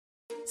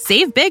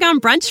Save big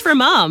on brunch for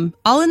mom,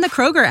 all in the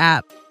Kroger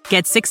app.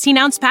 Get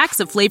 16-ounce packs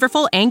of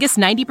flavorful Angus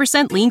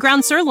 90% lean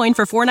ground sirloin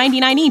for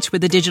 $4.99 each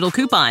with a digital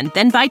coupon.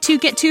 Then buy 2,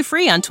 get 2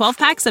 free on 12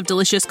 packs of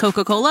delicious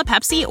Coca-Cola,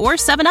 Pepsi, or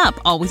 7-Up,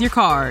 all with your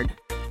card.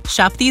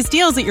 Shop these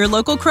deals at your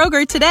local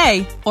Kroger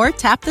today, or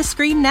tap the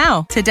screen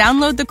now to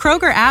download the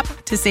Kroger app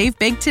to save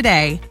big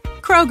today.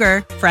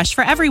 Kroger, fresh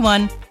for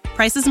everyone.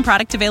 Prices and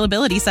product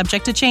availability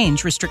subject to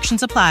change.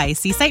 Restrictions apply.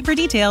 See site for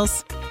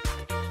details.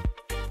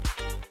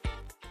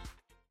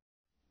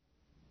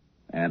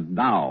 And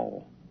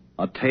now,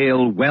 a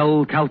tale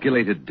well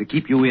calculated to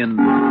keep you in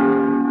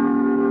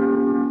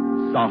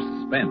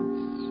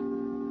suspense.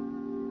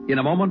 In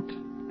a moment,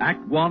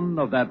 Act One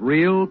of That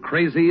Real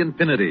Crazy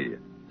Infinity,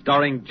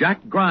 starring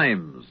Jack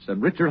Grimes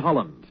and Richard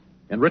Holland,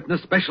 and written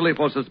especially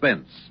for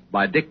Suspense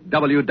by Dick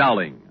W.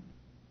 Dowling.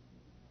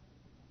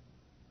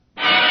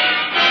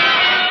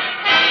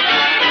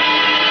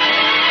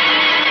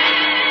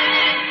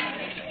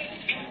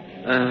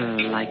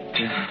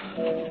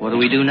 What do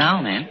we do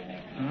now, man?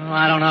 Oh,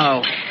 I don't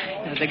know.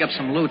 Gotta dig up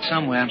some loot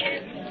somewhere.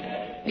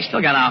 We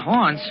still got our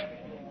horns.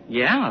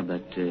 Yeah,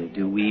 but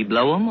do we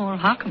blow 'em or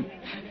hock 'em?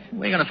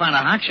 We're gonna find a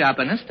hot shop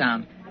in this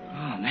town.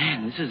 Oh,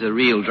 man, this is a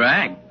real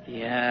drag.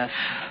 Yeah.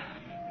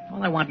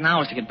 All I want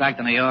now is to get back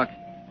to New York.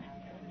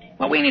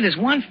 What we need is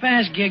one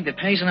fast gig that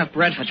pays enough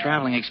bread for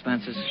traveling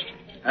expenses.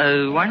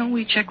 Why don't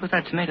we check with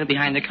that tomato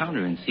behind the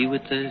counter and see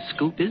what the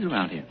scoop is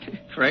around here?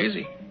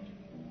 Crazy.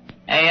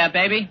 Hey,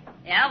 baby?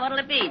 Yeah, what'll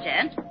it be,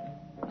 Jen?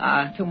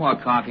 2 more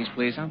coffees,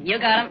 please, huh? You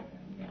got 'em.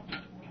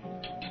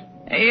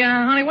 Hey,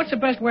 honey, what's the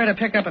best way to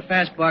pick up a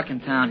fast buck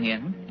in town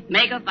here?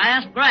 Make a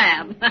fast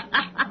grab.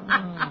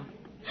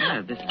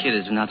 Yeah, this kid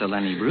is not a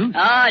Lenny Bruce.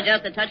 Oh,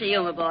 just a touch of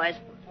humor, boys.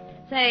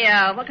 Say,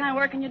 what kind of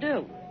work can you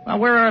do? Well,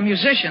 we're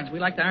musicians. We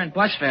like to earn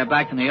bus fare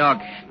back to New York.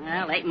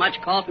 Well, ain't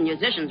much call for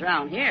musicians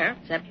around here,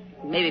 except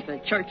maybe for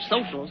church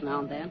socials now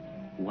and then.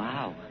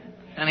 Wow.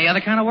 Any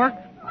other kind of work?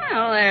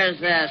 Well,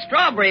 there's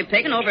strawberry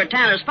picking over at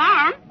Tanner's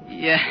farm.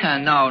 Yeah,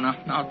 no,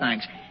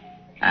 thanks.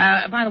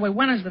 By the way,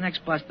 when is the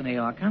next bus to New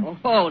York, huh?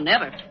 Oh,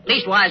 never.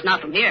 Leastwise, not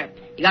from here.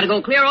 You gotta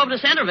go clear over to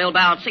Centerville,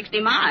 about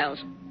 60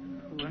 miles.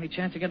 Any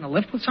chance of getting a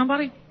lift with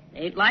somebody?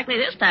 Ain't likely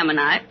this time of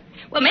night.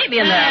 Well, maybe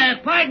in the...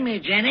 Pardon me,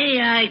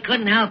 Jenny. I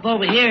couldn't help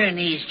overhearing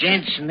these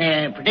gents in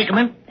their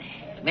predicament.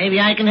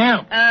 Maybe I can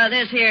help.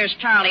 This here's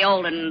Charlie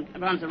Olden,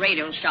 runs the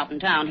radio shop in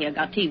town here.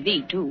 Got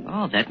TV, too.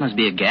 Oh, that must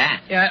be a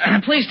gas. Yeah,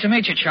 pleased to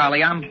meet you,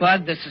 Charlie. I'm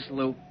Bud. This is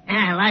Lou.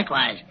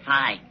 Likewise.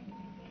 Hi.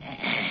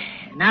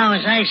 Now,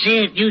 as I see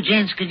it, you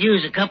gents could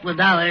use a couple of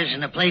dollars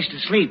and a place to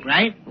sleep,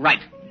 right?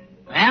 Right.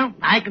 Well,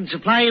 I can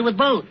supply you with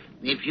both,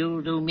 if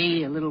you'll do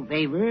me a little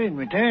favor in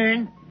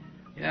return.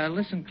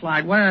 Listen,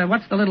 Clyde,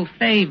 what's the little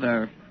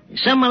favor?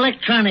 Some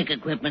electronic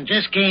equipment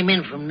just came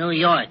in from New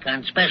York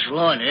on special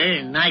order,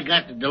 and I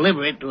got to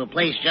deliver it to a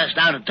place just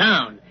out of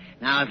town.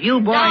 Now, if you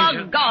boys...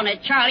 Doggone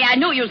it, Charlie. I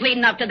knew you was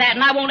leading up to that,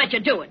 and I won't let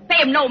you do it.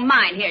 Pay him no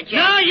mind here, Jim.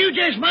 No, you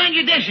just mind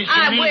your dishes,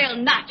 I Jenny. will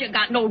not. You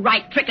got no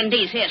right tricking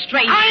these here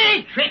strangers. I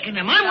ain't tricking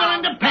them. I'm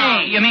willing to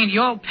pay. You mean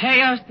you'll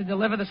pay us to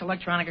deliver this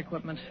electronic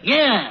equipment?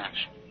 Yes.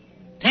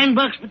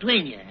 $10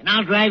 between you, and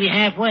I'll drive you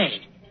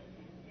halfway.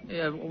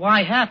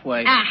 Why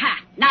halfway? Aha.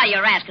 Now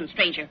you're asking,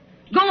 stranger.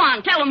 Go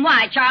on, tell him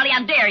why, Charlie.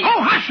 I dare you.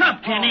 Oh, hush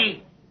up,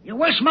 Jenny. You're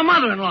worse than my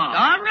mother-in-law.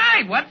 All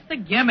right, what's the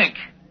gimmick?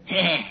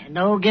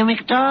 No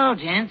gimmick at all,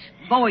 gents.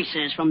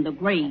 Voices from the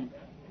grave.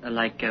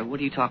 What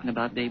are you talking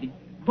about, baby?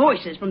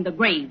 Voices from the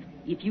grave.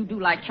 If you do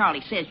like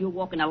Charlie says, you'll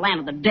walk in the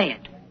land of the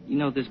dead. You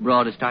know, this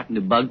broad is starting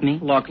to bug me.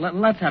 Look,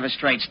 let's have a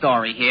straight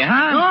story here,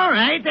 huh? All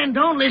right, then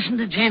don't listen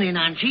to Jenny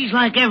none. She's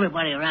like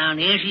everybody around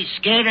here. She's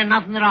scared of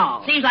nothing at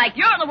all. Seems like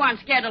you're the one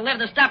scared to live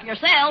the stuff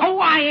yourself. Oh,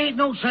 I ain't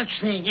no such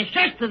thing. It's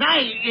just that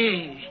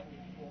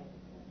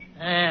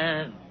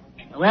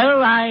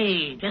well,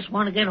 I just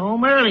want to get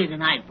home early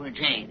tonight for a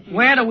change.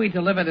 Where do we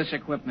deliver this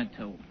equipment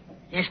to?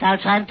 Just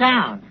outside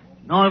town.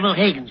 Norville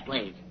Hagen's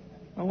place.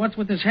 Well, what's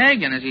with this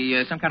Hagen? Is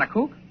he some kind of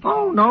kook?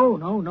 Oh,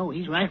 no.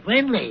 He's right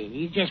friendly.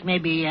 He's just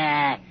maybe,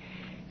 a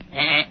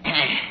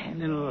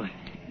little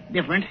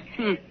different.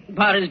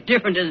 About as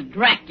different as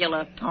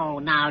Dracula. Oh,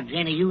 now,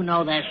 Jenny, you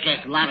know that's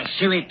just a lot of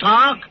silly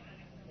talk.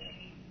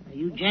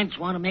 You gents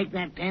want to make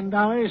that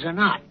 $10 or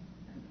not?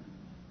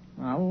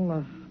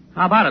 Well,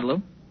 how about it,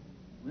 Lou?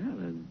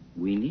 Well,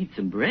 we need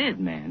some bread,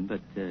 man,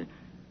 but,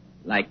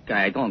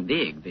 I don't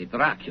dig the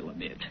Dracula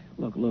bit.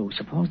 Look, Lou,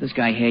 suppose this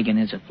guy Hagen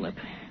is a flip.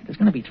 There's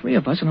going to be 3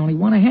 of us and only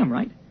 1 of him,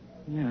 right?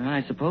 Yeah,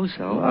 I suppose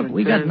so. Look,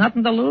 we got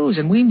nothing to lose,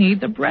 and we need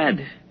the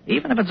bread.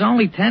 Even if it's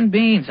only 10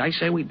 beans, I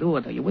say we do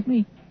it. Are you with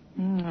me?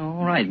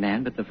 All right,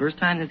 man, but the first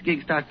time this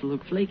gig starts to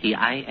look flaky,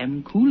 I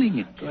am cooling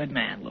it. Good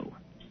man, Lou.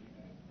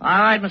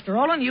 All right, Mr.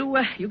 Olin,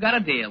 you got a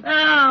deal.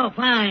 Oh,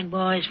 fine,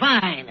 boys,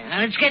 fine. Now,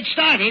 let's get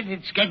started.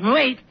 It's getting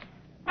late.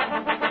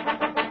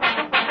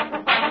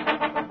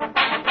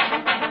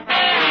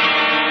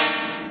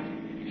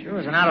 Sure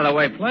is an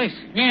out-of-the-way place.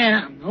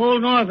 Yeah,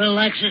 old Norville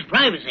likes his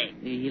privacy.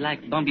 He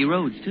likes bumpy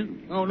roads, too.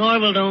 Oh,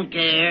 Norville don't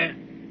care.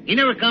 He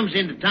never comes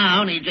into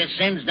town. He just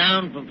sends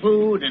down for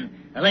food and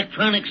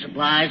electronic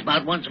supplies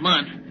about once a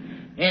month.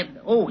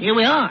 Here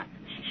we are.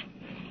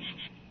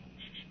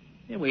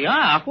 Here we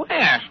are.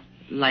 Where?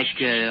 Like,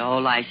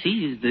 all I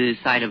see is the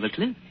side of a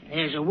cliff.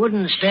 There's a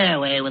wooden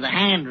stairway with a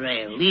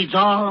handrail. Leads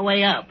all the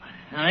way up.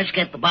 Now, let's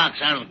get the box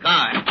out of the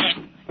car.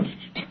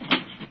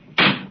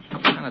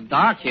 Kind of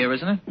dark here,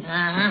 isn't it?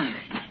 Uh-huh.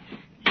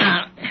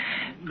 Now,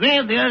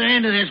 grab the other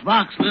end of this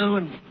box, Lou,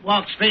 and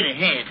walk straight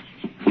ahead.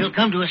 You'll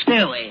come to a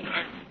stairway.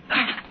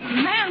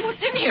 Man,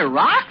 what's in here,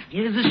 rocks?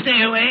 Here's the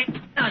stairway.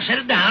 Now, set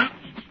it down.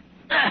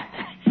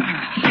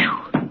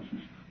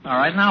 All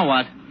right, now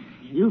what?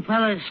 You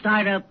fellas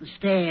start up the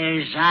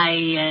stairs.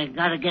 I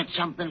gotta get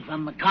something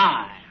from the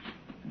car.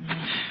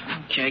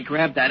 Okay,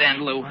 grab that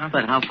end, Lou, huh?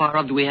 But how far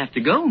up do we have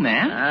to go,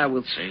 man?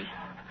 We'll see.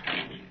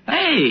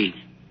 Hey,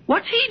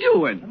 what's he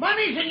doing? The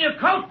money's in your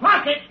coat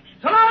pocket.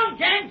 So long,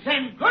 gents,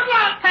 and good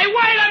luck. Hey,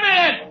 wait a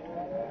minute!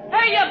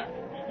 Hey,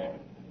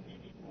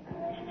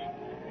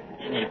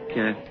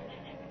 Like,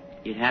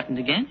 it happened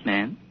again,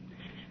 man.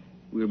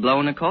 We were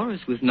blowing a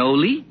chorus with no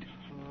lead.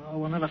 Oh,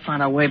 we'll never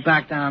find our way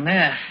back down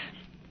there.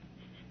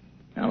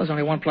 Well, there's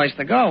only one place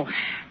to go.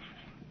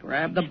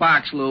 Grab the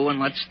box, Lou, and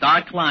let's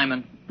start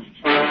climbing.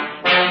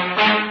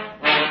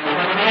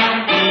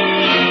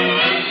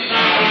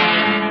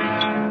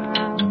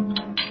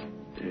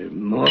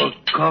 More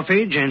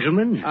coffee,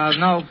 gentlemen?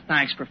 No,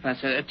 thanks,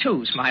 Professor.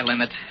 Two's my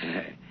limit.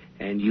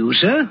 And you,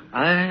 sir?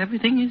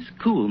 Everything is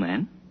cool,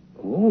 man.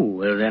 Oh,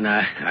 well, then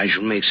I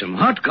shall make some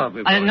hot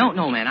coffee for you.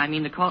 No, man. I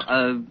mean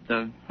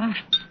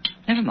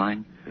never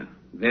mind.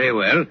 Very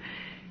well.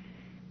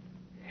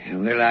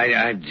 Well,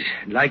 I'd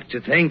like to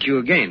thank you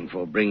again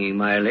for bringing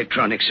my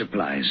electronic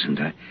supplies,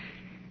 and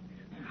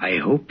I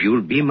hope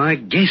you'll be my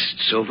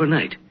guests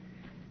overnight.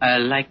 I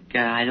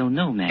don't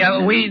know, man.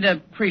 Yeah, we'd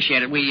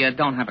appreciate it. We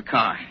don't have a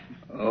car.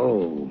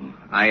 Oh,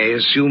 I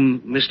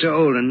assume Mr.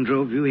 Olin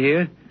drove you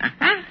here?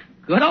 Uh-huh.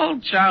 Good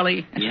old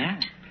Charlie. Yeah.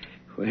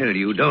 Well,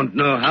 you don't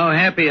know how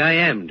happy I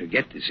am to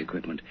get this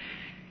equipment.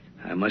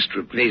 I must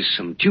replace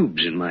some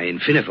tubes in my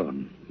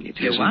Infiniphone. It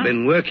hasn't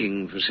been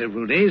working for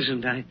several days,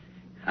 and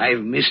I've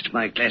missed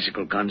my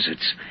classical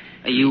concerts.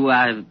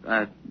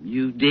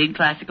 You dig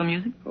classical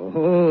music?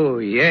 Oh,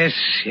 yes.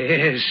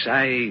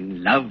 I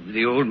love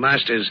the old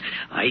masters.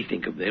 I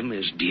think of them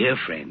as dear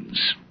friends.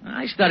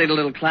 I studied a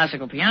little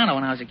classical piano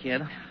when I was a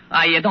kid.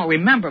 I don't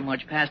remember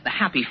much past the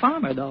Happy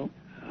Farmer, though.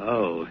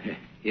 Oh,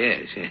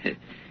 yes.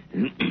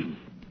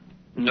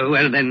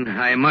 Well, then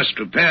I must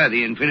repair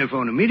the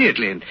Infiniphone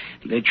immediately and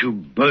let you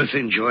both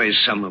enjoy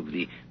some of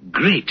the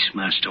great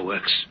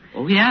masterworks.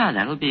 Oh, yeah,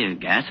 that'll be a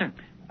gasser.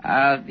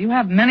 Do you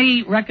have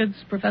many records,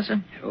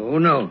 Professor? Oh,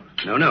 no,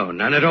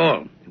 none at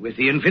all. With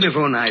the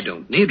Infiniphone, I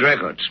don't need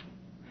records.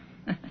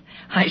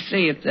 I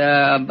see, it's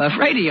a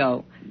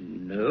radio.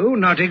 No,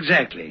 not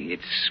exactly.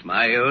 It's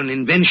my own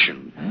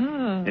invention.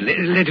 Oh.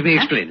 Let me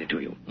explain it to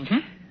you. Mm-hmm.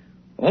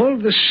 All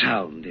the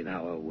sound in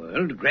our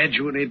world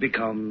gradually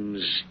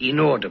becomes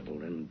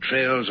inaudible and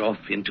trails off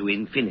into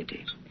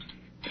infinity.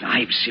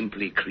 I've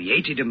simply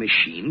created a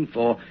machine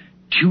for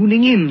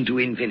tuning into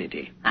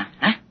infinity.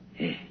 Uh-huh.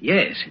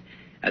 Yes.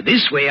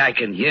 This way I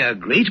can hear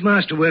great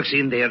masterworks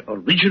in their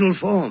original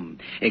form,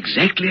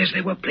 exactly as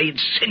they were played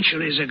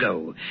centuries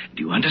ago.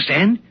 Do you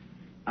understand?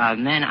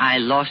 Man, I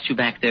lost you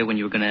back there when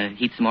you were going to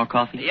heat some more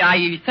coffee. Yeah,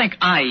 I think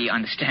I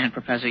understand,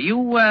 Professor.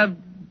 You,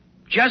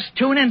 just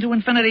tune into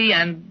infinity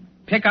and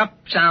pick up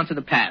sounds of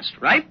the past,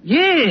 right?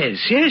 Yes,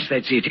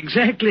 that's it,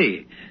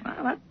 exactly.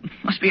 Well, that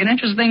must be an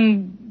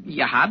interesting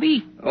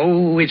hobby.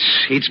 Oh,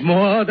 it's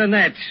more than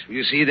that.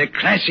 You see, the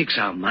classics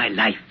are my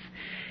life.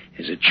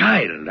 As a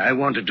child, I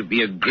wanted to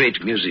be a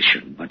great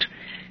musician, but,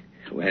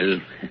 well,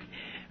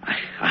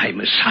 I'm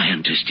a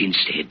scientist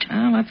instead.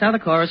 Oh, that's how the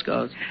chorus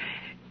goes.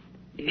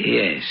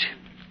 Yes.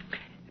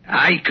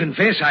 I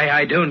confess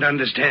I don't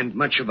understand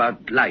much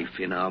about life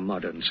in our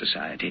modern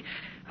society.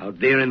 Out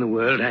there in the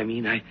world, I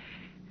mean,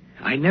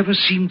 I never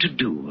seem to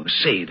do or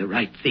say the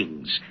right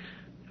things.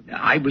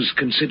 I was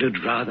considered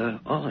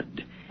rather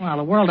odd. Well,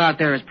 the world out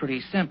there is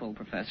pretty simple,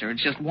 Professor.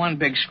 It's just one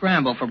big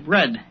scramble for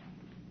bread.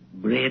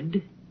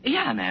 Bread?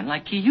 Yeah, man,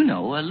 like,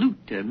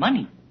 loot,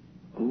 money.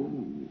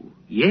 Oh,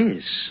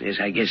 yes,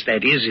 I guess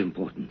that is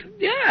important.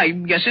 Yeah, I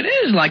guess it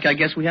is. Like, I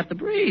guess we have to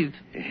breathe.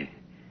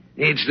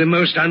 It's the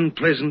most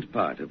unpleasant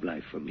part of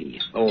life for me,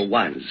 or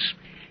was.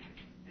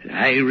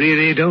 I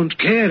really don't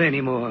care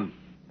anymore.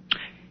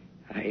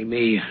 I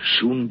may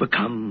soon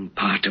become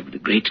part of the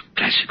great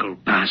classical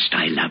past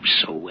I love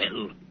so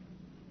well.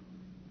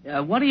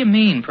 What do you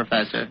mean,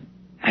 Professor?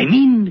 I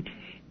mean,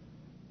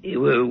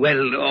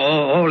 well,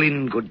 all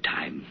in good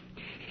time.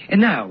 And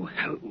now,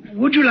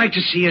 would you like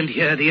to see and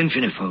hear the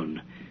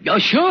Infiniphone? Oh,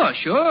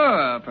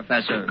 sure,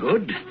 Professor.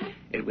 Good.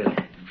 Well,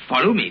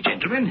 follow me,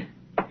 gentlemen.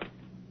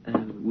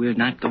 We're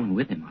not going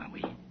with him, are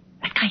we?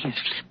 That guy is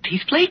flipped.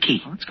 He's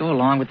flaky. Let's go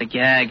along with the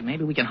gag.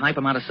 Maybe we can hype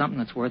him out of something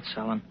that's worth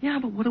selling. Yeah,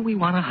 but what do we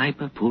want to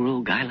hype a poor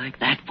old guy like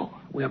that for?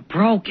 We're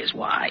broke is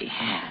why.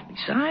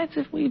 Besides,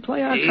 if we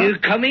play our... You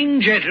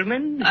coming,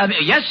 gentlemen?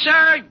 Yes,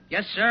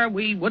 sir.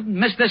 We wouldn't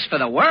miss this for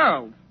the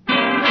world.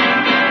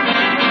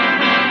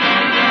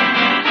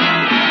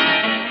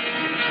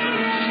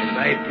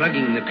 By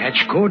plugging the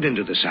patch cord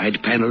into the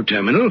side panel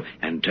terminal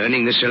and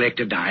turning the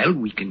selector dial,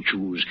 we can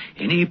choose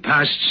any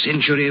past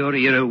century or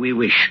era we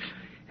wish.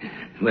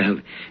 Well,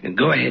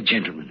 go ahead,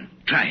 gentlemen.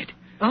 Try it.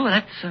 Oh,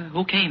 that's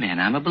okay, man.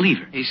 I'm a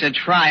believer. He said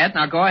try it.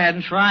 Now go ahead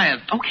and try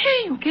it.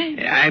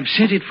 Okay. I've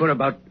set it for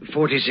about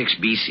 46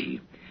 BC.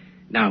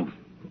 Now,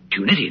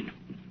 tune it in.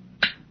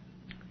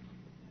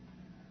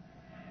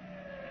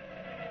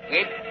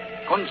 Et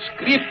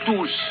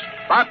conscriptus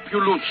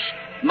populus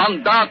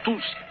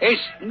mandatus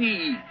est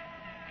mihi.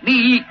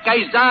 Mihi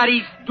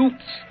Caesaris dux,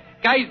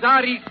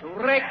 Caesaris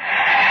rex.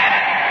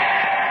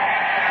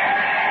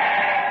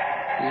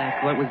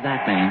 What was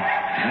that, man?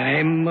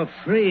 I'm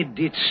afraid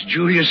it's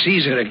Julius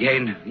Caesar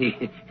again.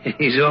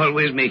 He's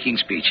always making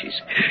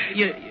speeches.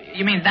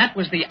 You mean that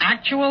was the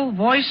actual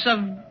voice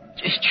of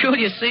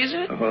Julius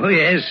Caesar? Oh,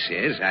 yes.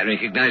 I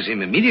recognize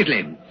him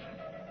immediately.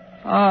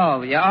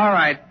 Oh, yeah, all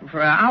right.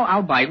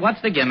 I'll bite.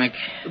 What's the gimmick?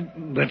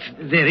 But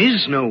there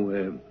is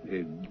no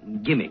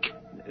gimmick.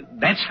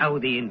 That's how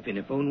the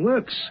Infiniphone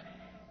works.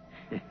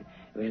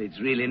 Well, it's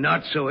really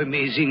not so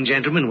amazing,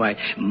 gentlemen. Why,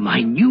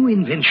 my new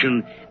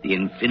invention, the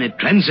Infinite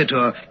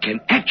Transitor, can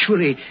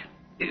actually...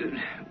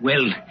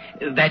 well,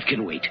 that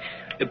can wait.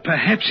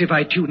 Perhaps if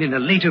I tune in a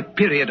later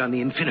period on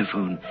the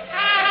Infiniphone. Hey,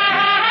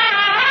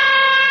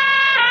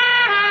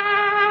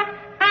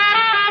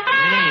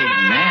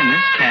 man,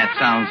 this cat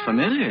sounds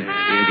familiar.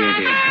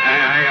 Dear.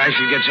 I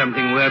should get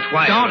something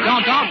worthwhile.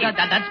 Don't.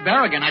 That's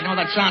Berrigan. I know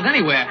that sound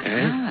anywhere.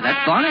 Ah,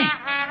 that's funny.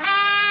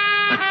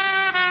 But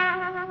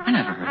I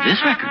never heard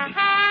this record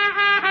before.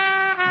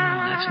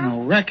 Oh, that's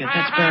no record.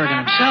 That's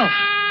Berrigan himself.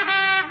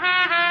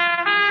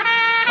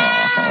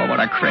 Oh, what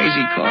a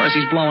crazy chorus.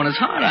 He's blowing his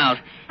heart out.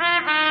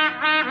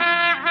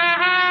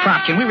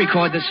 Prop, can we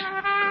record this?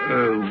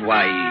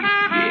 Why,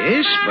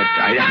 yes, but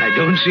I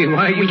don't see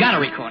why you... We gotta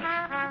record it.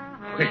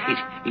 Well,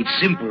 it's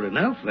simple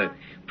enough.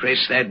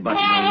 Press that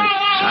button on the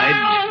side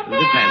of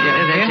the panel.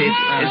 Yeah, that's it.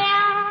 Yes.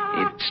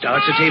 It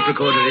starts a tape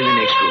recorder in the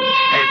next room.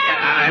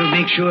 I'll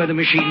make sure the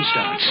machine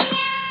starts.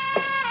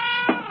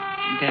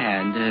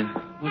 Dad,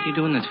 what are you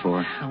doing this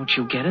for? Don't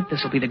you get it?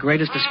 This will be the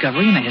greatest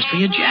discovery in the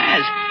history of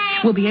jazz.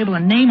 We'll be able to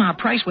name our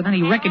price with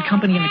any record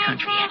company in the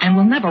country, and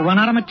we'll never run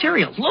out of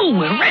material. Lou,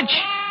 we're rich.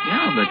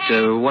 Yeah, but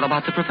what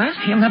about the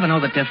professor? He'll never know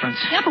the difference.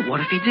 Yeah, but what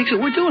if he digs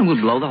what we're doing?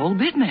 We'll blow the whole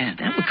bit, man.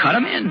 Then we'll cut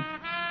him in.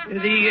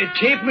 The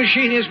tape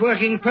machine is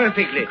working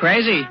perfectly.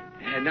 Crazy.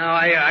 Now,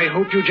 I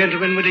hope you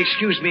gentlemen would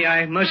excuse me.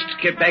 I must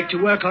get back to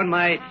work on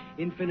my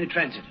Infinite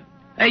Transitor.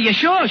 Hey, you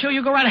sure? Sure,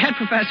 you go right ahead,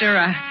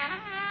 Professor.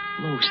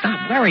 Lou,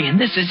 stop worrying.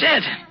 This is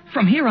it.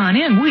 From here on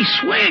in, we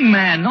swing,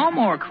 man. No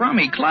more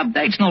crummy club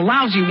dates, no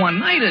lousy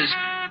one-nighters.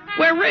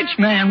 We're rich,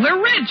 man. We're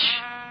rich.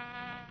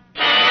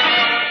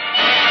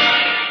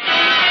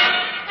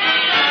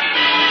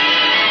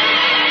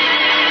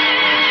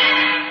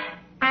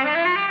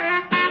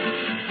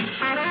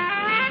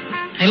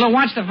 Hey, Lou,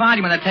 watch the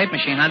volume of that tape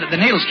machine. The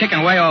needle's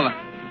kicking way over.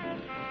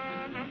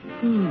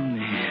 Oh,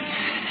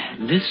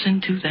 man.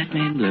 Listen to that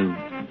man blow.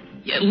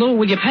 Yeah, Lou,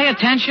 will you pay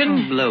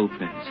attention? Oh, blow,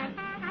 Professor.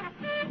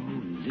 Oh,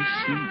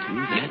 listen to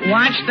that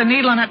Watch the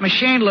needle on that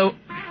machine, Lou.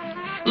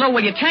 Lou,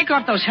 will you take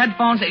off those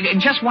headphones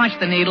and just watch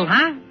the needle,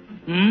 huh?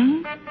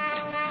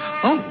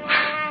 Oh,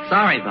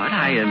 sorry, Bud.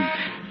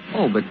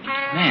 Oh, but,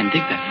 man,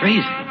 dig that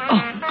phrase.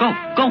 Oh,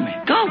 go,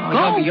 man. Go.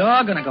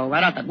 You're going to go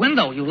right out that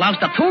window. You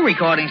loused up 2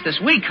 recordings this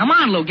week. Come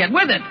on, Lou, get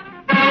with it.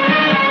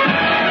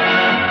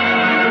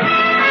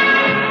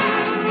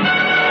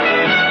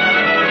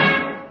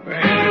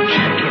 Well,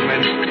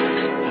 gentlemen,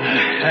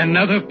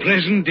 another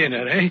pleasant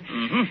dinner, eh?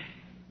 Mm-hmm.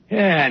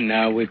 And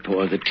now we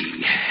pour the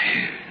tea.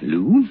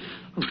 Lou?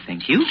 Oh,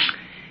 thank you.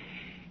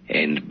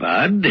 And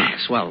Bud?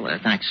 Swell,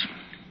 thanks.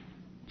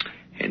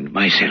 And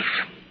myself.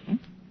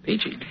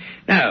 Peachy.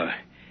 Now,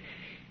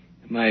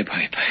 my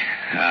pipe.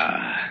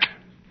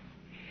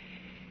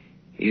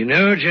 You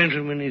know,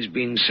 gentlemen, it's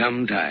been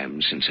some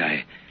time since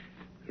I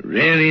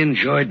really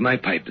enjoyed my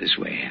pipe this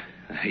way.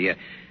 I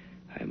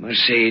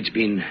must say it's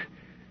been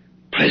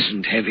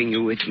pleasant having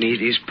you with me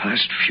these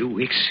past few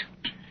weeks.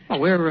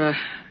 Well, we're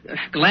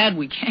glad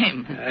we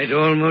came. I'd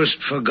almost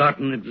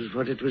forgotten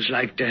what it was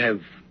like to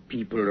have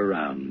people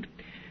around.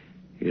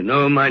 You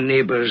know, my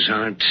neighbors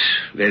aren't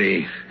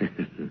very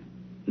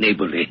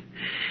neighborly.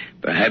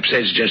 Perhaps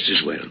that's just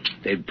as well.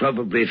 They'd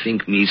probably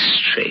think me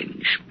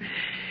strange.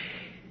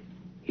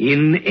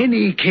 In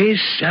any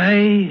case,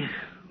 I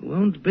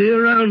won't be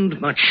around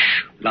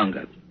much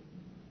longer.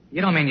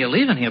 You don't mean you're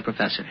leaving here,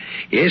 Professor?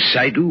 Yes,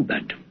 I do,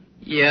 Bud.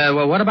 Yeah,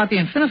 well, what about the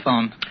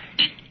Infiniphone?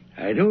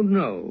 I don't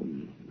know.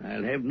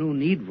 I'll have no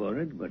need for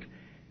it, but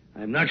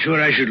I'm not sure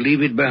I should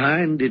leave it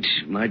behind. It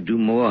might do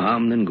more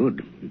harm than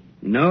good.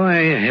 No,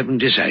 I haven't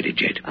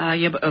decided yet.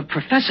 But,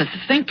 Professor,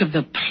 think of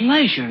the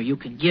pleasure you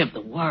can give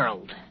the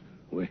world.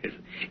 Well,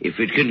 if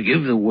it can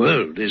give the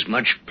world as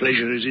much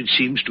pleasure as it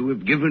seems to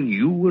have given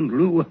you and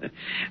Lou,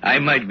 I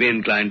might be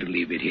inclined to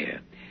leave it here.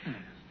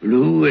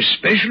 Lou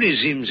especially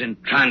seems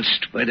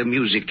entranced by the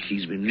music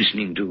he's been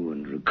listening to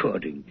and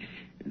recording.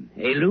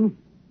 Hey, Lou?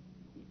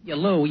 Yeah,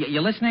 Lou,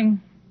 you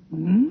listening?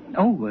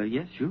 Oh,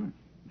 yes, sure.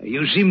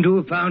 You seem to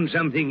have found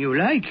something you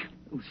like.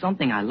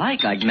 Something I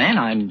like, man,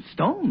 I'm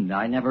stoned.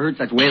 I never heard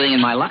such wailing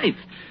in my life.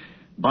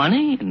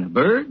 Bunny and the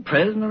bird,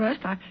 Prez and the rest,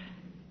 I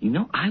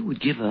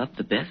would give up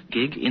the best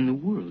gig in the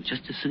world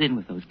just to sit in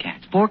with those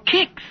cats. For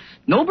kicks.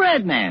 No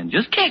bread, man,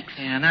 just kicks.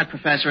 Yeah, and that,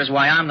 Professor, is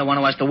why I'm the one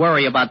who has to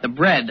worry about the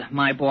bread.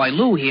 My boy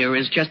Lou here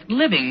is just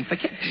living for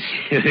kicks.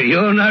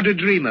 You're not a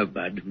dreamer,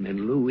 Bud, and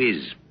Lou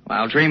is.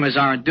 Well, dreamers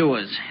aren't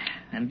doers.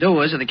 And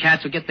doers are the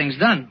cats who get things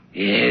done.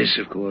 Yes,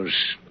 of course.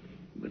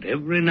 But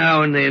every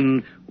now and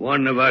then,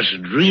 one of us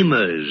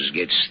dreamers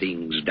gets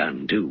things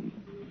done, too.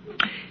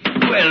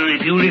 Well,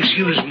 if you'll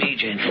excuse me,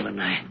 gentlemen,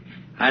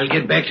 I'll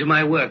get back to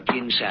my work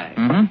inside.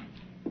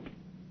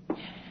 Mm-hmm.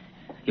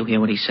 You hear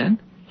what he said?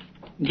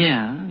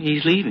 Yeah,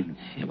 he's leaving.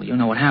 Yeah, well, you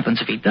know what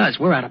happens if he does.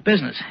 We're out of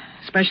business,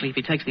 especially if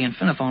he takes the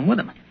Infiniphone with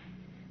him.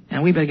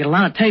 And we better get a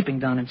lot of taping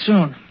done, and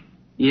soon.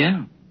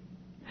 Yeah.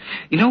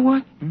 You know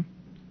what?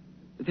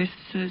 There's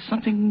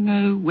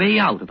something way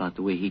out about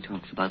the way he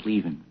talks about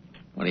leaving.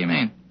 What do you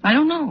mean? I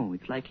don't know.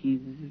 It's like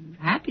he's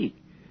happy.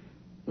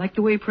 Like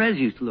the way Prez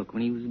used to look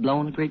when he was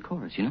blowing a great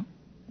chorus, you know?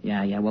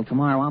 Yeah. Well,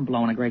 tomorrow I'm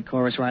blowing a great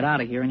chorus right out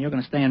of here, and you're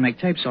going to stay and make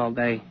tapes all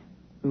day.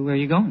 Where are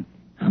you going?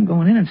 I'm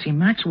going in and see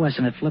Max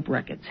Wesson at Flip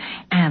Records.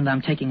 And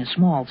I'm taking a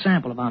small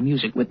sample of our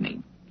music with me.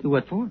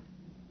 What for?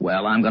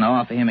 Well, I'm going to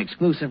offer him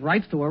exclusive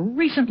rights to a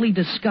recently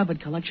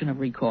discovered collection of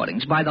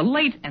recordings by the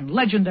late and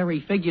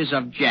legendary figures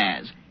of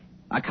jazz.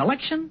 A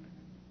collection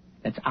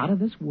that's out of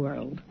this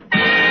world.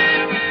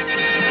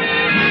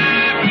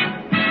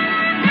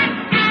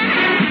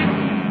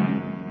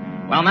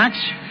 Well, Max?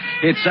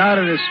 It's out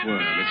of this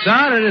world. It's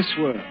out of this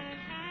world.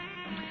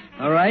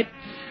 All right.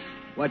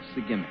 What's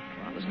the gimmick?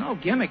 Well, there's no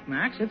gimmick,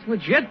 Max. It's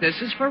legit.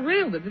 This is for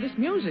real. This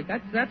music.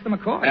 That's the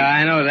McCoy.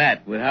 I know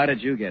that. Well, how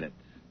did you get it?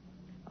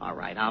 All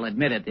right, I'll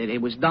admit it.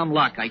 It was dumb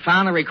luck. I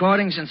found the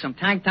recordings in some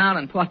tank town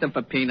and bought them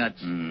for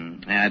peanuts.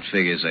 That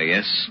figures, I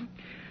guess.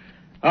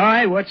 All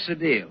right, what's the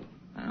deal?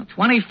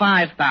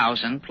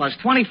 $25,000 plus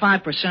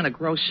 25% of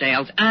gross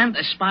sales and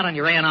a spot on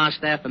your A&R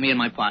staff for me and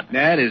my partner.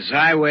 That is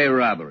highway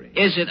robbery.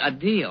 Is it a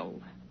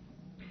deal?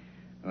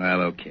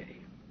 Well, okay.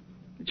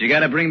 But you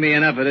got to bring me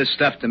enough of this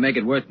stuff to make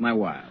it worth my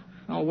while.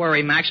 Don't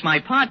worry, Max. My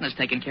partner's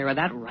taking care of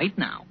that right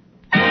now.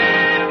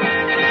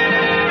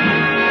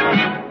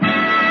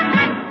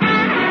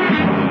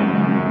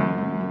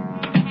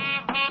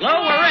 Lou,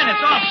 we're in.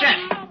 It's all set.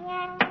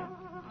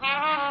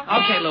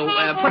 Okay, Lou,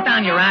 put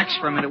down your axe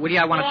for a minute, will you?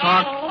 I want to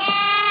talk.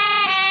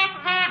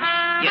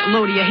 Yeah,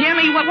 Lou, do you hear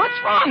me?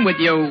 What's wrong with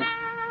you?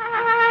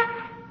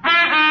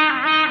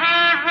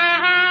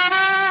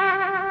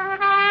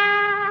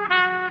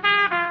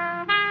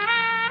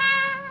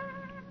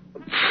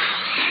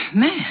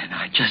 Man,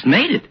 I just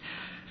made it.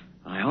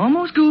 I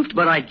almost goofed,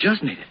 but I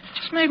just made it.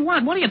 Just made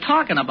what? What are you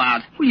talking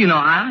about? Well,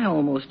 I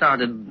almost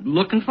started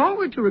looking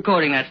forward to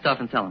recording that stuff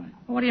and selling it.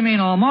 What do you mean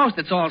almost?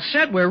 It's all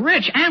set. We're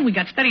rich, and we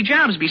got steady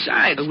jobs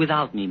besides.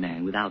 Without me,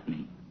 man, without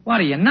me.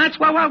 What, are you nuts?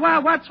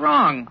 What's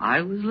wrong?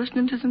 I was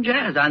listening to some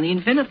jazz on the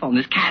Infiniphone.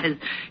 This cat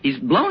he's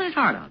blown his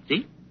heart out,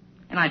 see?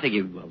 And I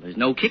figured, well, there's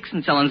no kicks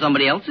in selling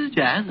somebody else's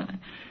jazz.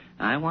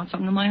 I want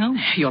something of my own.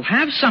 You'll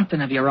have something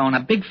of your own,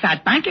 a big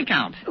fat bank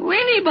account.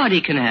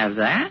 Anybody can have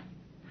that.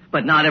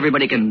 But not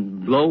everybody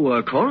can blow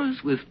a chorus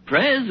with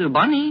Prez or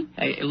Bunny.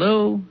 Hey,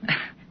 Lou,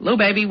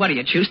 baby, what, are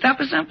you chewed up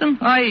or something?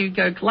 Hey,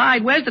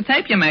 Clyde, where's the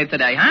tape you made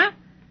today, huh?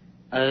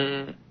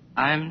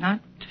 I'm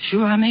not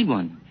sure I made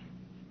one.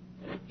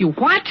 You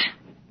what?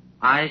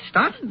 I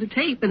started the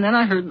tape, and then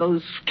I heard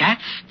those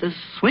cats just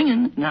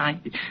swinging, and I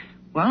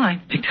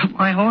picked up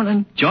my horn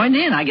and joined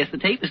in. I guess the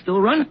tape is still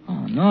running.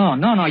 Oh,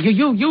 no.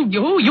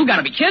 You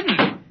gotta be kidding.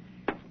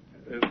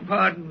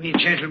 Pardon me,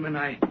 gentlemen.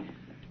 I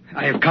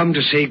have come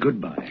to say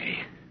goodbye.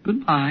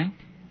 Goodbye?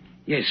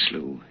 Yes,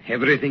 Lou.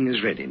 Everything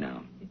is ready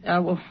now.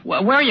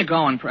 Where are you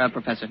going,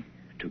 Professor?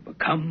 To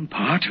become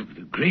part of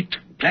the great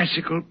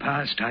classical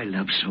past I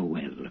love so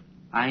well.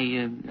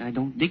 I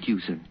don't dig you,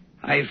 sir.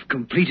 I've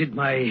completed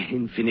my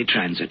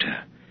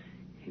Infinitransitor.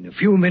 In a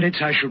few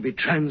minutes, I shall be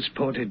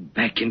transported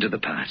back into the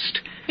past.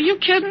 Are you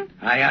kidding?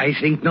 I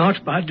think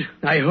not, Bud.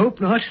 I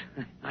hope not.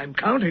 I'm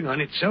counting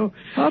on it, so...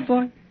 Oh,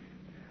 boy.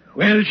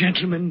 Well,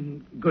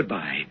 gentlemen,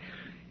 goodbye.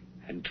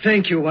 And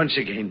thank you once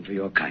again for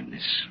your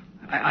kindness.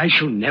 I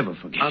shall never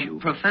forget you.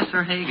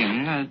 Professor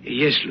Hagen.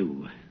 Yes,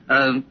 Lou.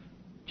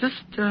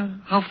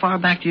 How far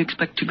back do you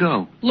expect to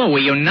go? Lou, are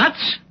you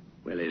nuts?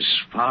 Well, as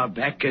far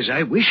back as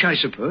I wish, I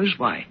suppose.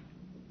 Why?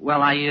 Well,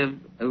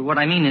 what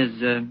I mean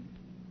is,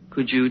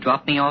 could you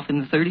drop me off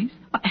in the 30s?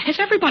 Has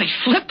everybody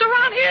flipped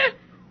around here?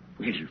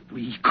 Well,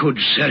 we could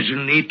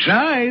certainly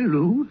try,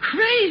 Lou.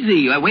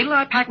 Crazy. Wait till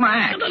I pack my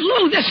axe.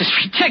 Lou, this is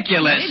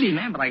ridiculous. Maybe,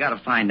 man, but I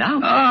gotta find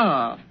out.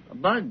 Oh.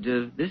 Bud,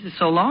 this is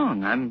so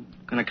long. I'm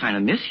gonna kind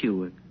of miss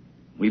you.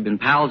 We've been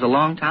pals a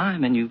long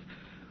time, and you've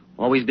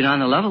always been on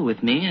the level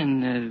with me,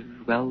 and,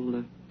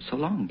 so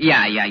long.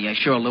 Yeah,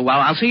 sure, Lou. Well,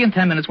 I'll see you in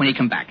 10 minutes when you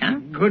come back, huh?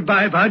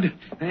 Goodbye, Bud,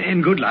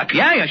 and good luck.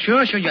 Yeah,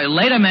 sure.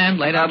 Later, man,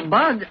 later.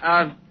 Bud,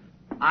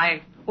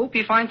 I hope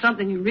you find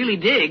something you really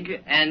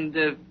dig,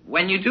 and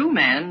when you do,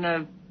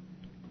 man,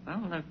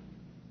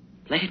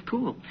 Let it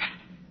cool.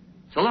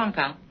 So long,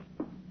 pal.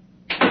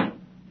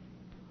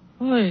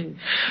 Boy,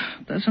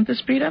 doesn't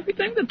this beat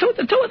everything? The two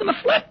of them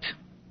are flipped.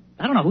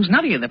 I don't know who's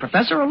nuttier, the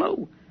professor or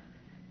Lou.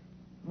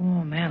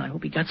 Oh, man, I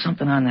hope he got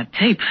something on that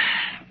tape.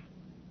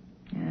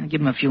 Yeah, give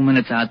him a few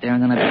minutes out there,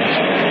 and then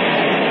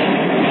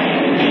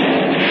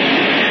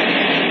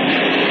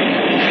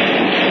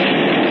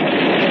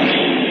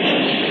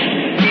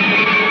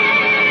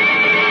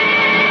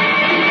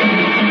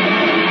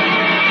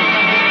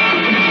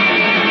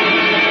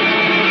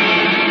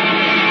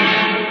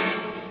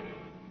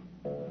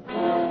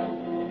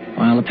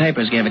Well, the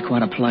papers gave it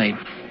quite a play.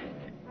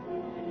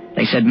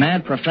 They said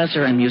mad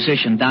professor and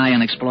musician die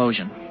in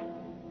explosion.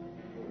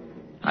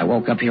 I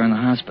woke up here in the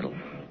hospital.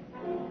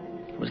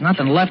 There was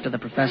nothing left of the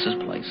professor's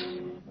place.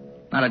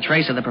 Not a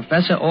trace of the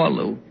professor or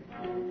Lou.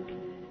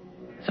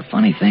 It's a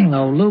funny thing,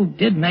 though. Lou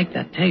did make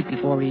that tape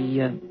before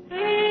he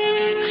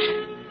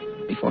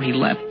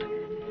left.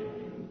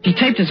 He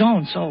taped his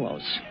own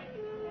solos.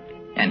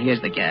 And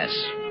here's the gas.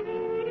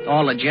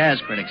 All the jazz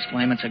critics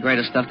claim it's the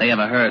greatest stuff they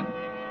ever heard.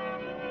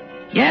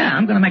 Yeah,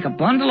 I'm going to make a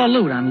bundle of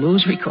loot on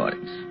Lou's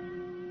recordings.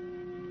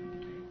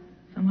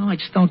 Somehow I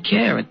just don't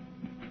care. It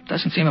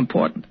doesn't seem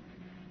important.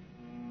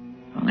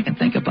 All I can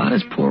think about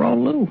is poor old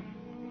Lou.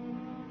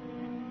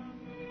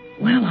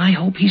 Well, I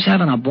hope he's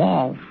having a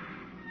ball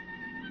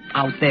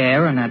out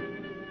there in that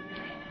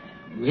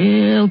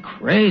real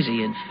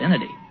crazy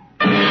infinity.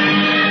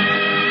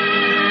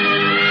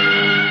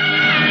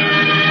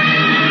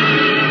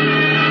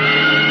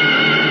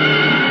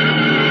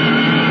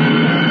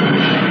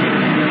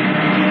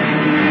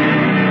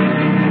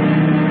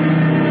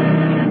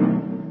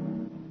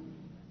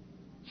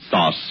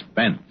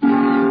 Suspense.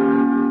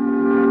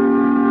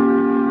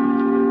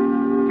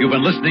 You've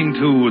been listening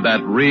to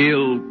That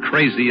Real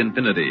Crazy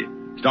Infinity,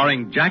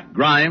 starring Jack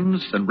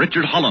Grimes and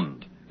Richard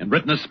Holland, and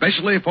written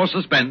especially for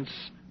Suspense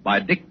by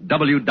Dick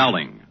W.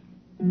 Dowling.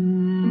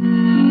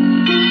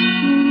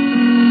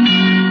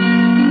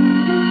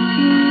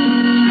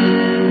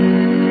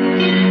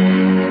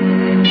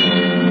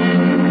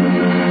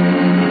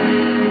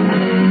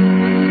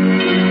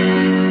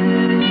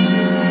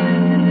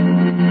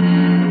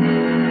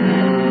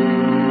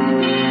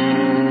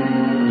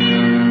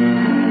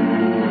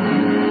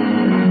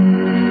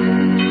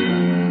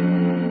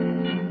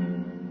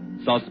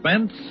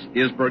 Suspense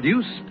is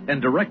produced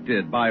and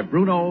directed by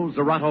Bruno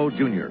Zerato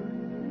Jr.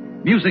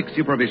 Music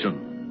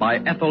supervision by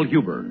Ethel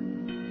Huber.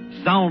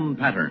 Sound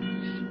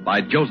patterns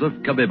by Joseph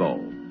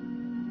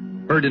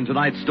Cabibbo. Heard in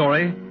tonight's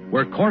story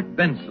were Court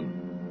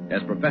Benson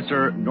as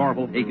Professor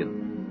Norval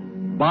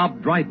Hagen,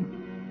 Bob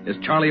Dryden as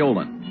Charlie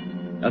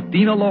Olin,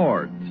 Athena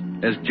Lords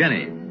as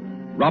Jenny,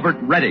 Robert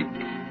Reddick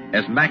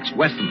as Max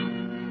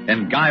Wesson,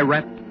 and Guy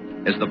Rep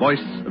as the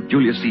voice of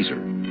Julius Caesar.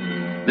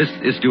 This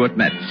is Stuart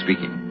Metz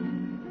speaking.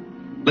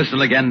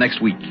 Listen again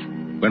next week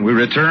when we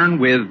return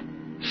with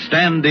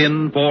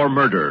Stand-In for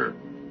Murder,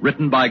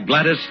 written by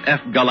Gladys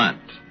F.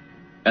 Gallant.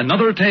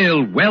 Another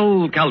tale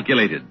well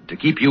calculated to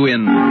keep you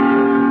in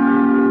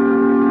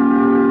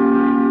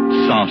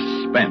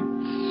suspense.